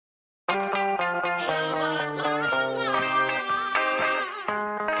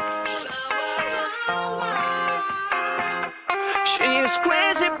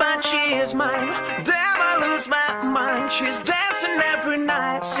she is mine. Damn, I lose my mind. She's dancing every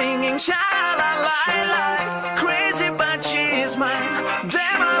night, singing sha-la-la-la. Crazy, but she is mine.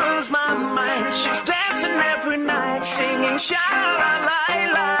 Damn, I lose my mind. She's dancing every night, singing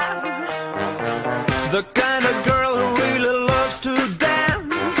sha-la-la-la. The kind of girl who really loves to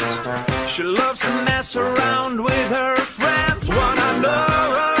dance. She loves to mess around with her friends. Wanna know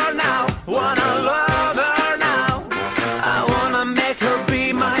her now, wanna love her now. I wanna make her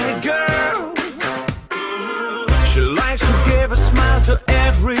be my girl. She likes to give a smile to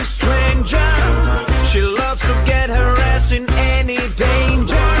every stranger. She loves to get her ass in any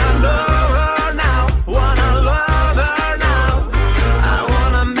danger. I know her now, wanna love her now. I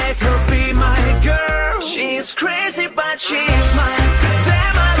wanna make her be my girl. She's crazy, but she's mine.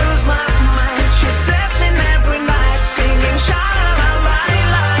 Damn, I lose my mind. She's dancing every night, singing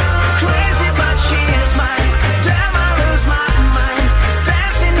sha-la-la-la-la. Crazy, but she is mine. Damn, I lose my mind.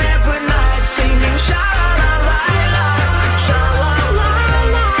 Dancing every night, singing sha-la-la-la-la.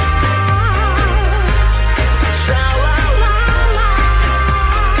 Sha-la-la-la. Sha-la-la-la.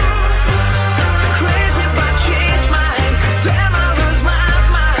 Crazy, but she's mine. Damn, I lose my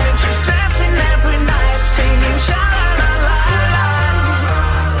mind. She's dancing every night, singing sha-la-la-la-la.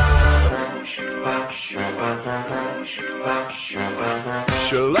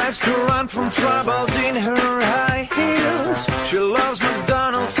 She likes to run from troubles in her high heels. She loves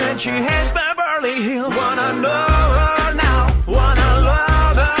McDonald's and she hates Beverly Hills. Wanna know her now, wanna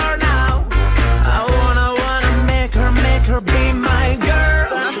love her now. I wanna make her be my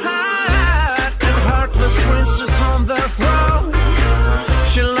girl. A hot and heartless princess on the throne.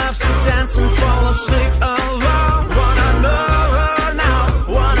 She loves to dance and fall asleep alone. Wanna know her now,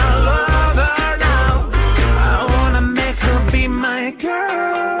 wanna love her now. I wanna make her be my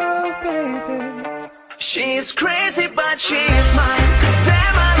girl, baby. She's crazy, but she's mine.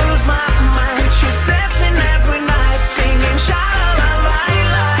 Damn, I lose my mind. She's dancing every night, singing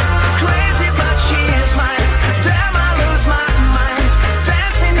sha-la-la-la-la. Crazy, but she is mine. Damn, I lose my mind.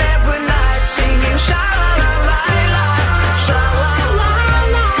 Dancing every night, singing sha-la-la-la-la.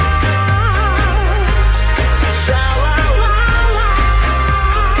 Sha-la-la-la. Sha-la-la-la.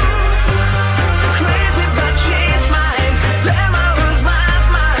 Crazy, but she's mine. Damn, I lose my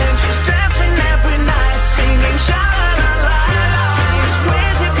mind. She's dancing every night, singing sha-la-la-la-la. She's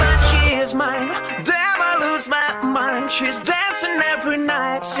crazy, but she is mine. Damn, I lose my mind. She's dancing every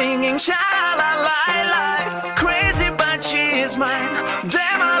night, singing sha-la-la-la. Crazy, but she is mine.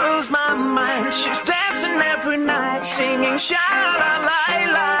 Damn, I lose my mind. She's dancing every night, singing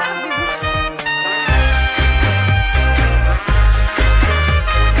sha-la-la-la.